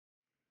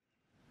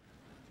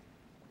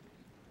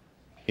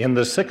In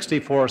the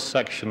 64th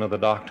section of the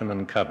Doctrine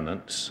and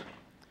Covenants,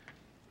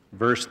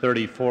 verse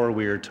 34,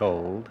 we are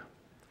told,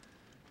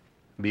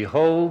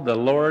 "Behold, the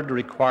Lord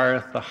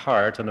requireth the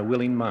heart and a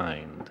willing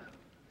mind."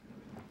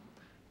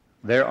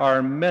 There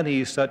are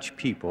many such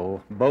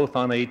people, both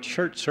on a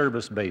church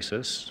service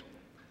basis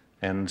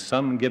and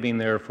some giving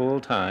their full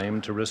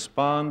time to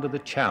respond to the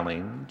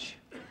challenge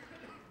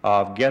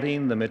of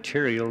getting the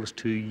materials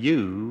to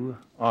you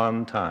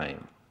on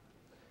time.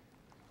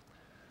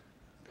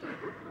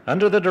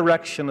 Under the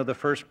direction of the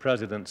First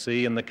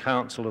Presidency and the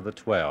Council of the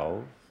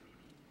 12,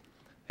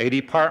 a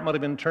Department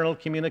of Internal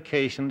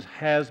Communications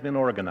has been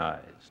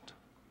organized.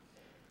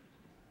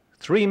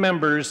 3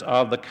 members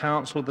of the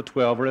Council of the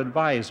 12 are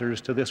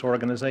advisors to this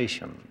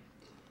organization.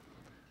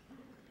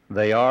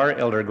 They are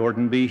Elder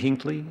Gordon B.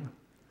 Hinckley,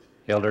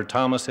 Elder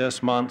Thomas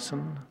S.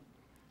 Monson,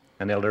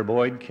 and Elder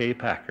Boyd K.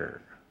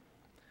 Packer.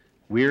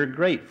 We're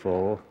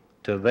grateful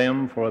to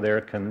them for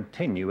their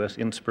continuous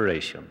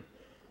inspiration.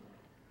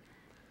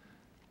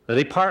 The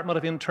Department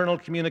of Internal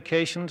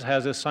Communications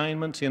has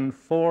assignments in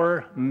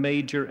 4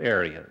 major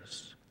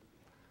areas: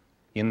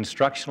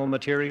 instructional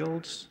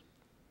materials,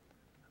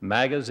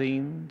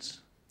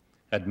 magazines,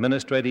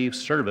 administrative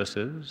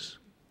services,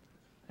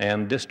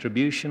 and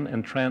distribution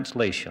and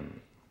translation.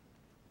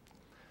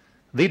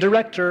 The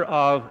Director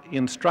of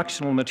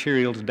Instructional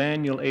Materials,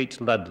 Daniel H.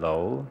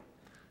 Ludlow,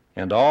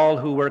 and all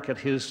who work at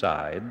his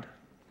side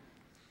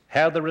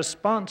have the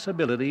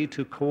responsibility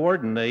to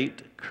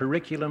coordinate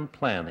curriculum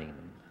planning,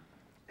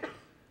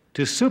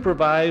 to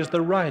supervise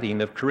the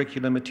writing of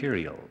curriculum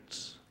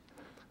materials,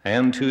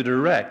 and to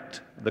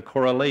direct the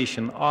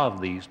correlation of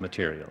these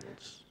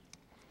materials.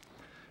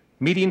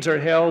 Meetings are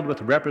held with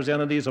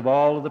representatives of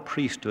all of the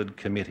priesthood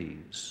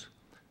committees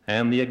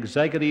and the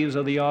executives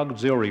of the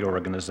auxiliary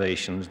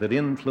organizations that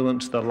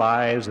influence the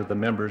lives of the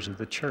members of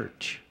the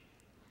church.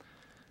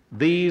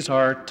 These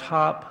are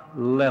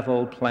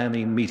top-level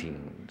planning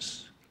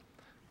meetings,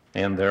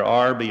 and there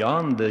are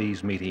beyond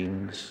these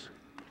meetings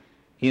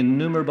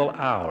innumerable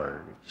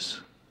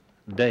hours,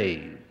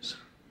 days,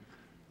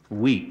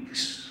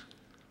 weeks,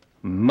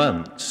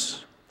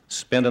 months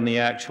spent in the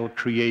actual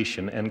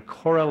creation and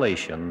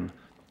correlation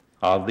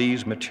of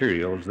these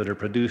materials that are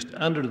produced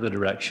under the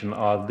direction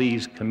of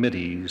these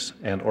committees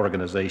and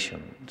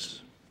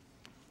organizations.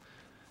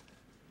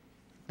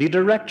 The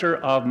Director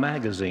of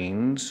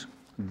Magazines,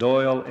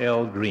 Doyle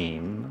L.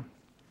 Green,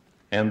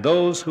 and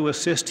those who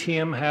assist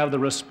him have the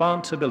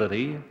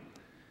responsibility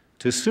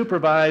to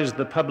supervise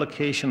the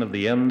publication of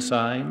the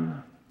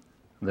Ensign,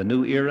 the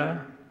New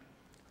Era,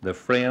 the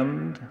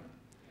Friend,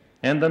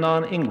 and the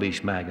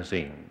non-English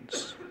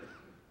magazines.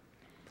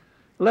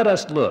 Let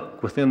us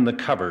look within the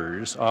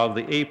covers of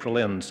the April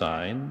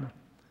Ensign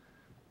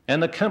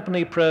and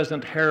accompany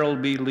President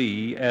Harold B.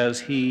 Lee as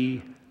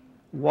he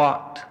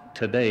walked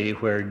today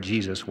where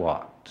Jesus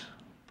walked.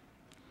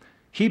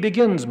 He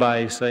begins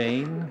by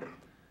saying,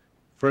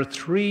 "For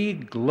 3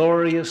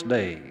 glorious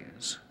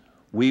days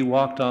we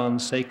walked on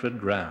sacred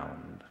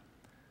ground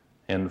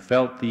and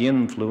felt the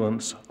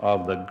influence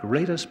of the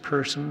greatest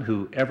person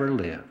who ever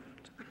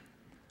lived,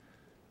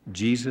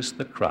 Jesus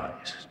the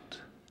Christ,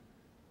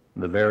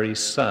 the very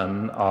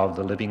Son of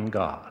the living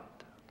God."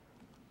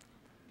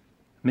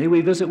 May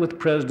we visit with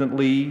President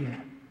Lee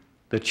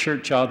the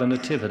Church of the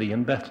Nativity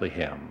in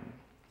Bethlehem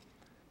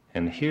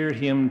and hear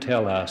him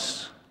tell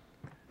us,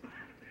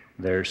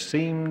 "There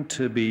seemed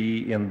to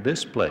be in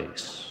this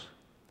place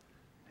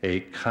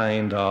a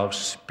kind of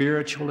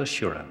spiritual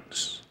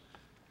assurance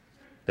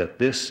that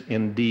this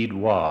indeed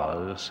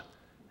was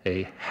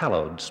a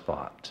hallowed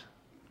spot."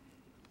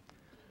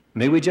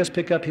 May we just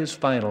pick up his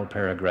final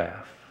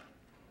paragraph.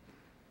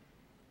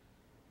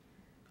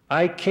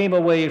 "I came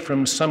away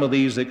from some of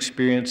these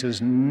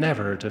experiences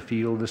never to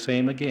feel the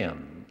same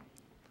again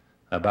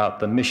about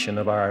the mission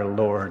of our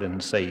Lord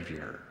and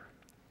Savior.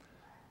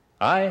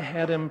 I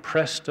had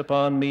impressed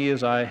upon me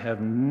as I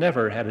have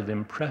never had it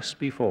impressed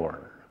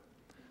before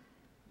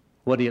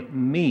what it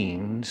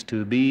means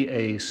to be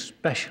a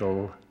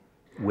special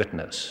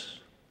witness.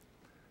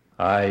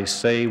 I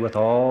say with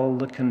all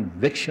the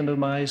conviction of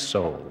my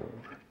soul,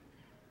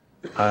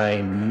 I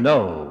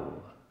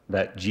know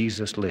that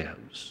Jesus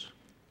lives.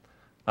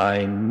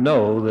 I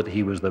know that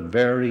he was the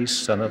very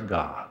Son of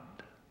God.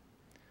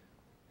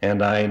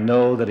 And I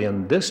know that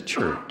in this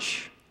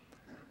church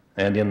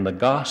and in the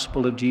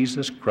gospel of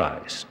Jesus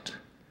Christ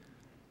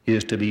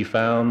is to be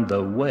found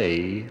the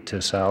way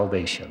to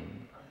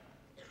salvation."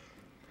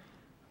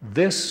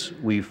 This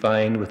we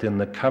find within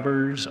the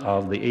covers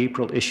of the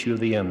April issue of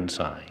the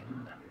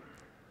Ensign.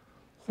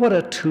 What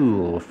a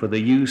tool for the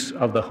use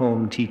of the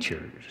home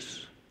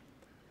teachers,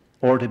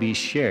 or to be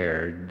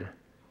shared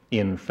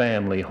in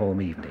family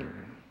home evening.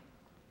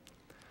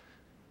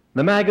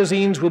 The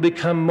magazines will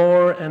become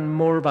more and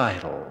more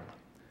vital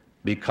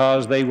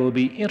because they will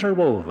be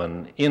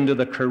interwoven into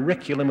the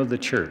curriculum of the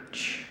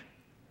church.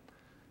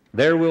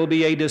 There will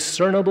be a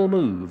discernible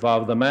move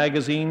of the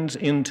magazines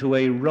into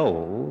a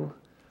role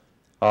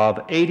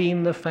of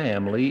aiding the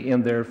family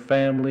in their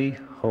family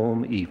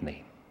home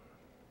evening.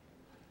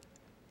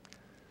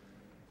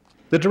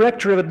 The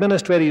Director of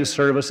Administrative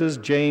Services,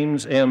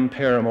 James M.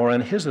 Paramore,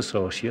 and his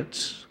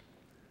associates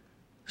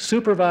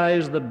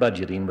supervise the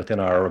budgeting within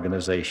our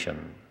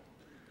organization.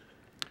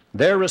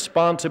 Their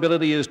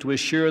responsibility is to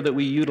assure that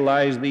we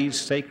utilize these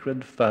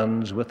sacred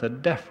funds with the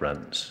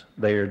deference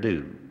they are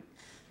due.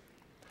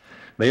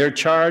 They are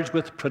charged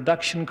with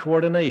production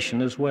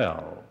coordination as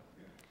well,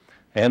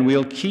 and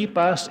will keep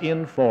us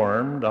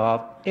informed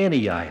of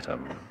any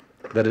item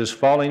that is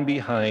falling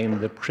behind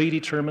the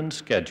predetermined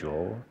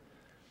schedule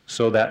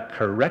so that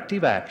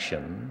corrective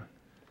action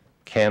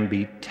can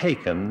be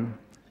taken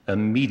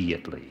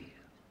immediately.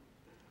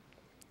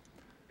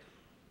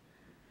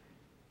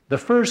 The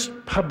first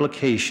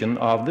publication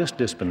of this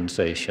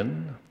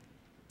dispensation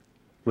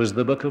was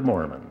the Book of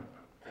Mormon,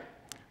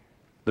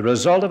 the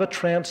result of a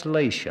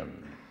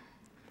translation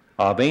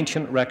of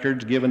ancient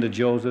records given to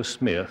Joseph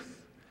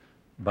Smith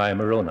by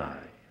Moroni,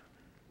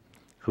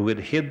 who had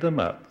hid them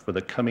up for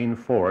the coming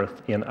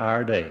forth in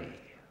our day.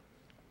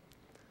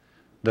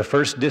 The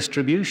first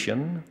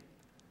distribution,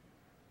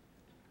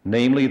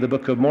 namely the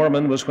Book of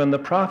Mormon, was when the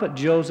prophet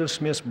Joseph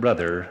Smith's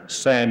brother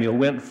Samuel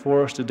went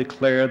forth to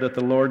declare that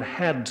the Lord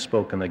had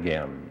spoken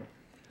again,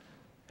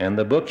 and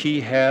the book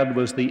he had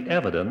was the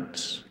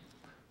evidence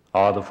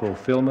of the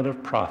fulfillment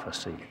of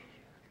prophecy.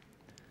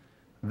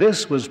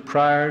 This was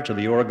prior to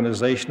the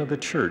organization of the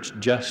church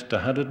just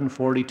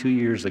 142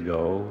 years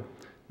ago,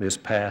 this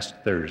past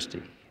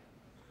Thursday.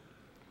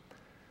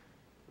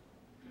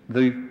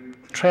 The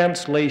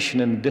translation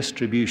and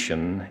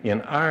distribution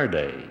in our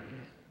day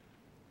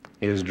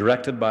is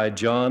directed by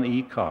John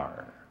E.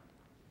 Carr.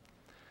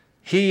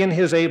 He and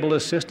his able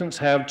assistants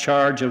have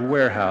charge of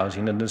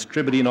warehousing and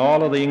distributing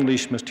all of the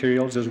English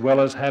materials, as well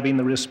as having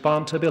the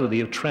responsibility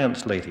of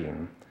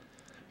translating,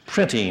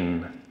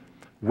 printing,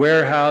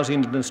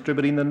 warehousing, and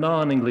distributing the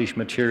non-English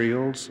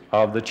materials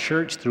of the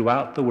church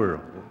throughout the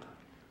world.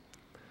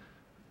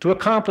 To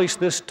accomplish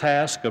this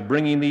task of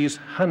bringing these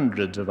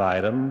hundreds of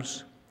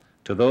items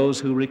to those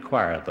who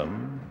require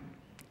them,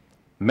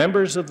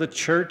 members of the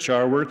church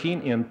are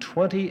working in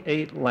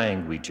 28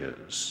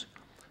 languages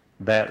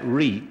that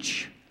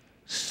reach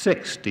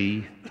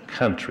 60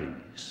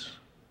 countries.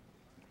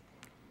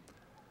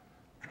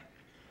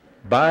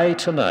 By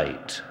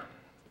tonight,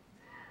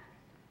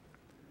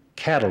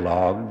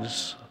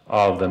 catalogs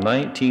of the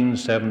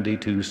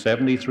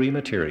 1972-73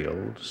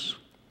 materials,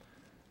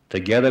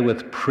 together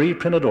with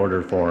pre-printed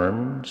order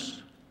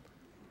forms,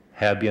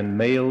 have been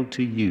mailed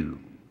to you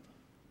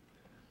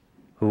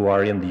who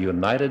are in the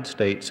United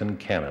States and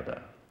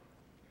Canada.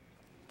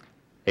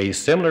 A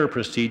similar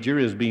procedure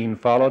is being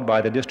followed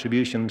by the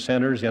distribution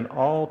centers in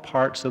all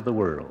parts of the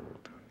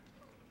world.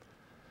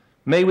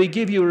 May we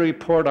give you a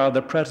report of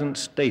the present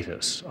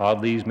status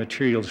of these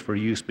materials for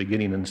use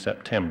beginning in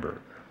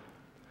September.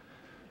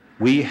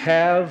 We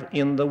have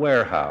in the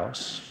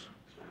warehouse,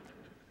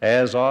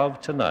 as of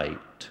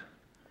tonight,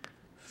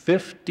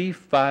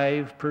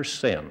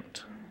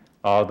 55%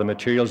 of the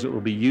materials that will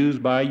be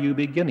used by you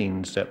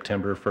beginning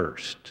September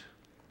 1st.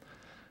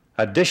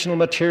 Additional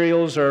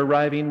materials are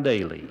arriving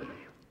daily.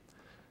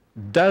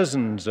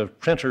 Dozens of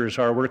printers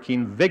are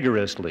working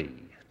vigorously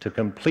to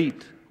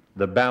complete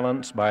the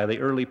balance by the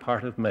early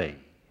part of May.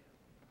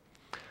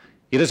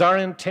 It is our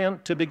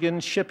intent to begin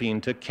shipping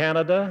to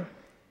Canada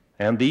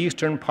and the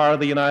eastern part of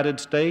the United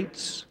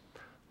States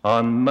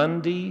on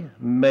Monday,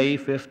 May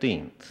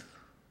 15th.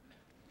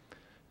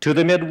 To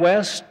the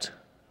Midwest,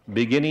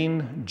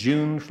 beginning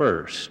June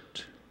 1st.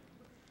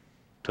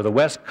 To the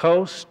West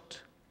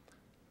Coast,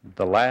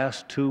 the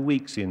last 2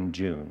 weeks in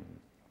June.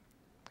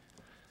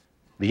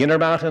 The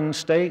Intermountain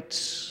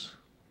States,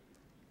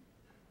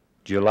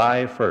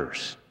 July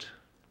 1st.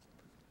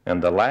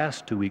 And the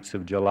last 2 weeks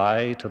of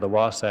July to the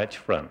Wasatch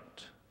Front.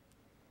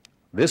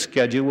 This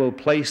schedule will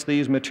place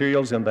these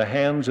materials in the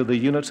hands of the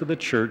units of the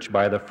church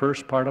by the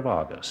first part of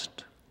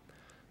August,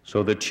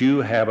 so that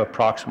you have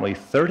approximately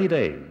 30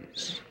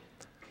 days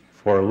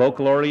for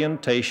local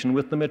orientation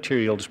with the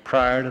materials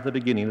prior to the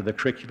beginning of the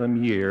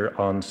curriculum year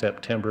on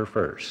September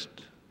 1st.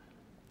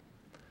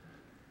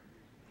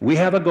 We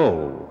have a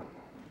goal,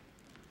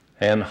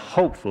 and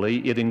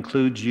hopefully it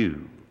includes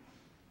you,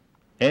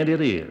 and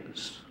it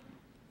is,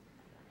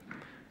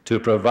 to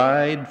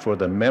provide for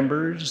the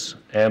members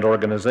and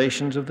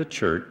organizations of the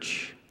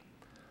church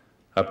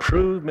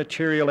approved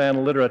material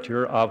and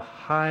literature of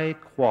high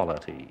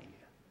quality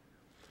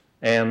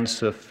and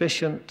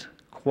sufficient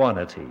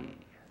quantity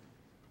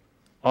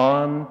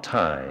on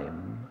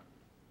time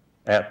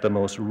at the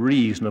most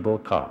reasonable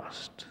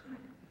cost.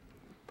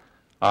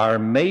 Our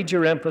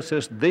major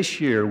emphasis this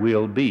year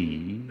will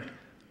be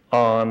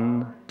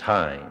on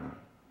time.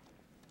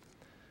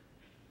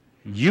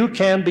 You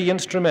can be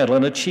instrumental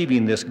in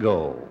achieving this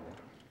goal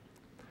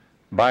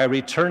by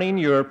returning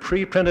your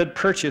pre-printed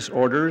purchase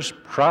orders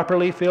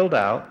properly filled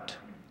out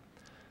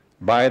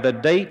by the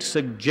date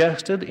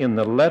suggested in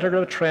the letter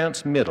of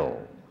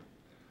transmittal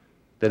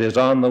that is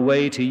on the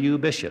way to you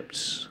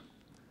bishops,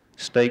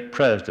 stake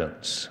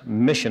presidents,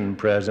 mission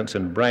presidents,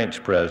 and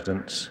branch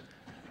presidents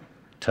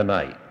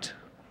tonight.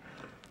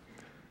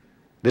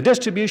 The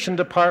distribution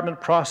department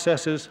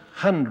processes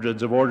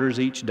hundreds of orders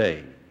each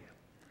day.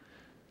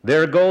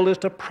 Their goal is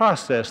to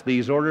process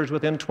these orders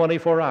within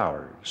 24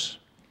 hours.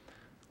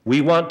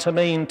 We want to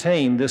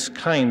maintain this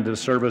kind of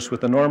service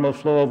with the normal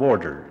flow of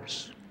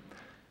orders,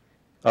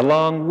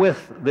 along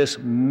with this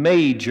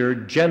major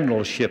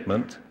general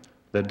shipment,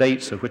 the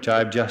dates of which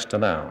I've just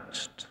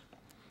announced.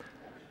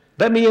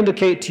 Let me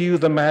indicate to you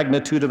the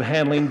magnitude of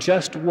handling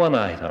just one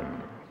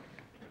item.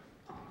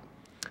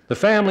 The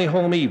Family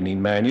Home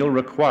Evening Manual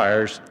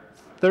requires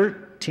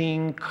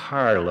 13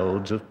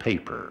 carloads of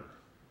paper.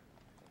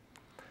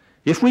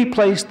 If we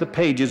place the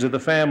pages of the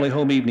Family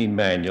Home Evening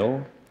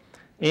Manual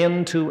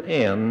end to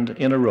end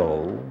in a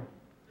row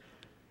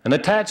and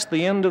attach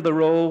the end of the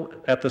row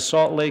at the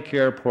Salt Lake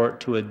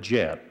Airport to a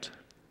jet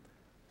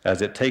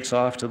as it takes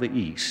off to the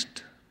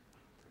east,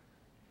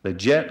 the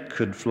jet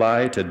could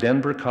fly to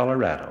Denver,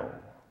 Colorado,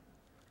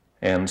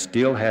 and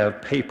still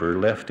have paper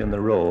left in the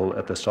roll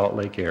at the Salt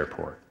Lake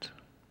Airport.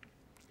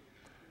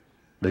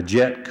 The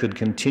jet could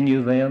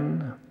continue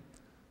then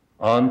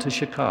on to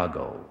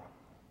Chicago,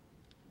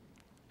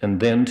 and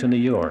then to New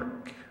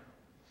York,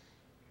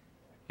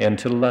 and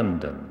to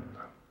London,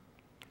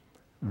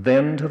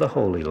 then to the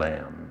Holy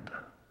Land,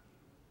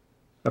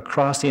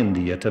 across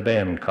India to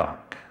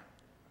Bangkok,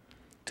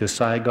 to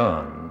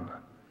Saigon,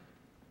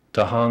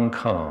 to Hong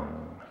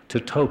Kong, to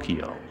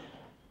Tokyo,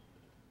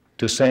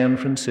 to San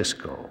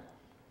Francisco,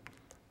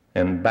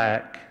 and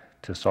back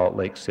to Salt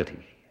Lake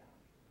City.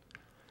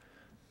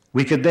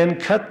 We could then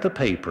cut the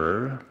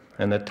paper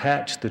and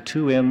attach the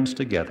two ends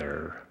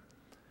together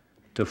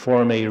to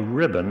form a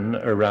ribbon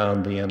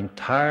around the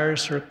entire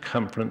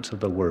circumference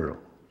of the world.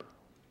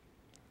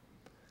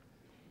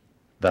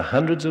 The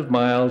hundreds of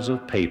miles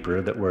of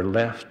paper that were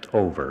left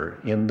over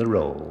in the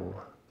roll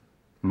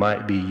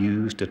might be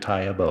used to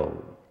tie a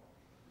bow.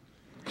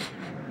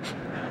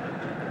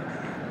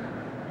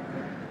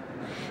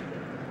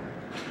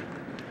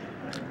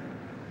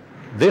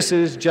 This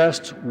is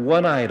just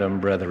one item,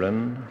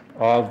 brethren,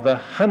 of the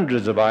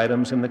hundreds of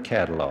items in the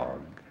catalog.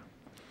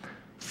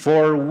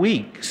 For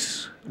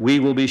weeks, we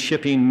will be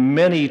shipping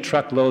many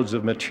truckloads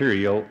of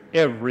material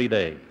every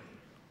day.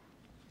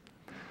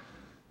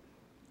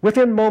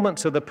 Within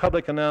moments of the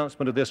public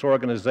announcement of this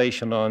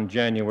organization on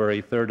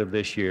January 3rd of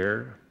this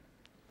year,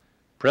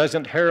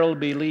 President Harold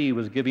B. Lee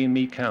was giving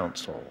me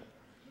counsel.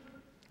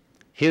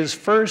 His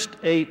first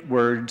 8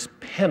 words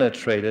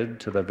penetrated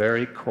to the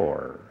very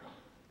core.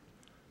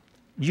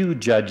 You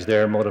judge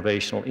their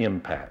motivational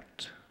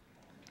impact.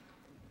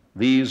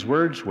 These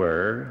words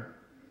were,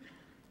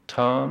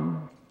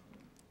 Tom,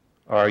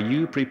 are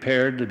you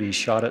prepared to be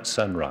shot at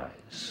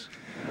sunrise?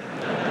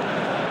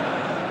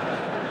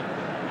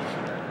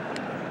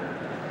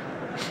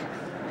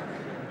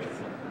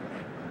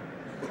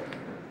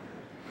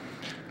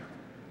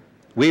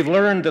 We've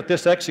learned that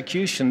this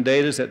execution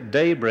date is at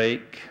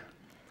daybreak,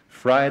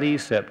 Friday,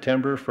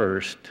 September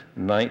 1st,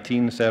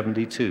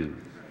 1972.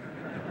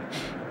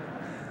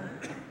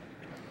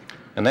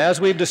 And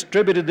as we've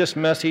distributed this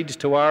message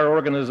to our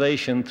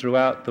organization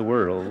throughout the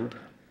world,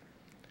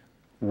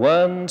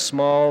 one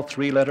small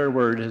 3-letter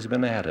word has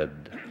been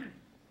added.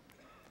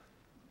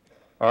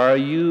 Are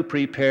you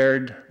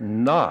prepared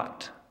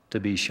not to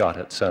be shot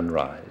at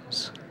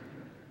sunrise?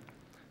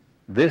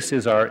 This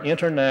is our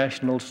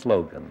international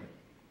slogan.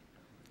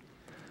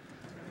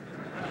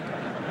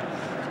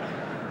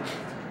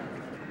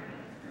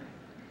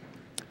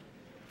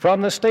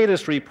 From the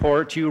status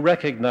report, you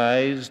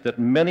recognize that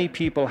many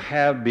people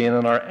have been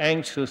and are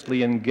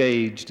anxiously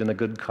engaged in a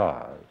good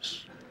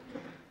cause.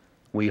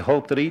 We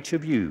hope that each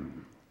of you,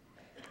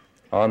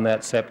 on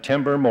that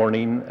September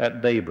morning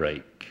at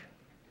daybreak,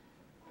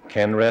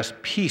 can rest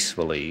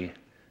peacefully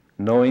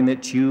knowing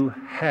that you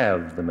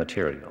have the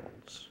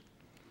materials,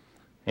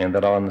 and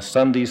that on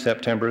Sunday,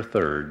 September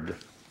 3rd,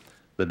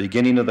 the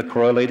beginning of the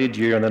correlated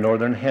year in the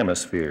Northern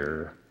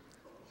Hemisphere,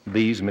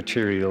 these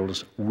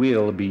materials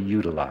will be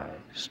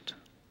utilized.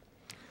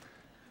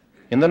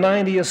 In the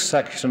 90th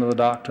section of the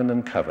Doctrine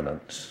and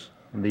Covenants,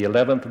 in the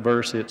 11th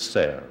verse, it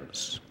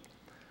says,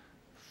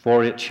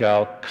 For it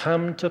shall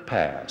come to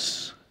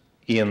pass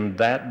in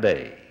that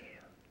day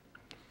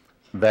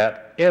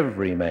that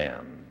every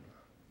man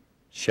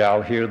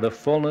shall hear the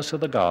fullness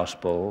of the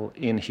gospel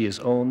in his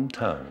own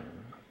tongue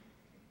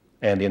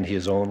and in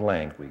his own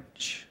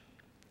language.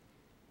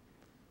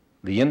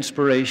 The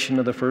inspiration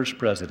of the First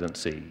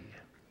Presidency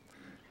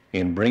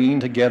in bringing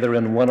together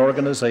in one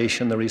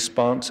organization the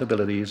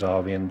responsibilities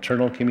of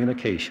internal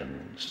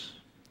communications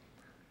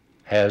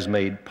has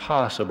made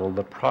possible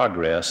the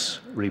progress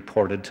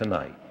reported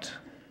tonight,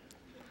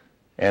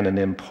 and an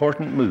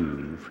important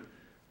move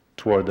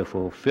toward the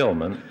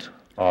fulfillment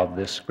of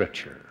this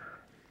scripture.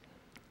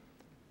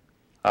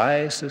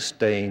 I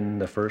sustain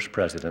the First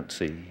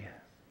Presidency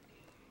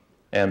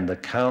and the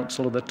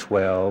Council of the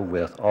 12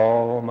 with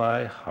all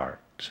my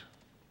heart,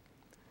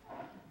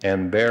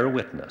 and bear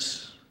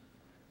witness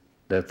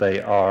that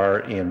they are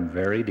in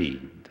very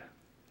deed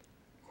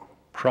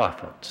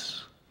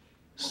prophets,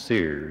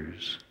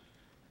 seers,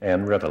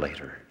 and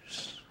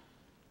revelators.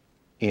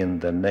 in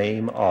the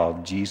name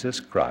of Jesus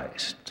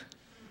Christ.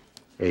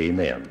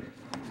 Amen.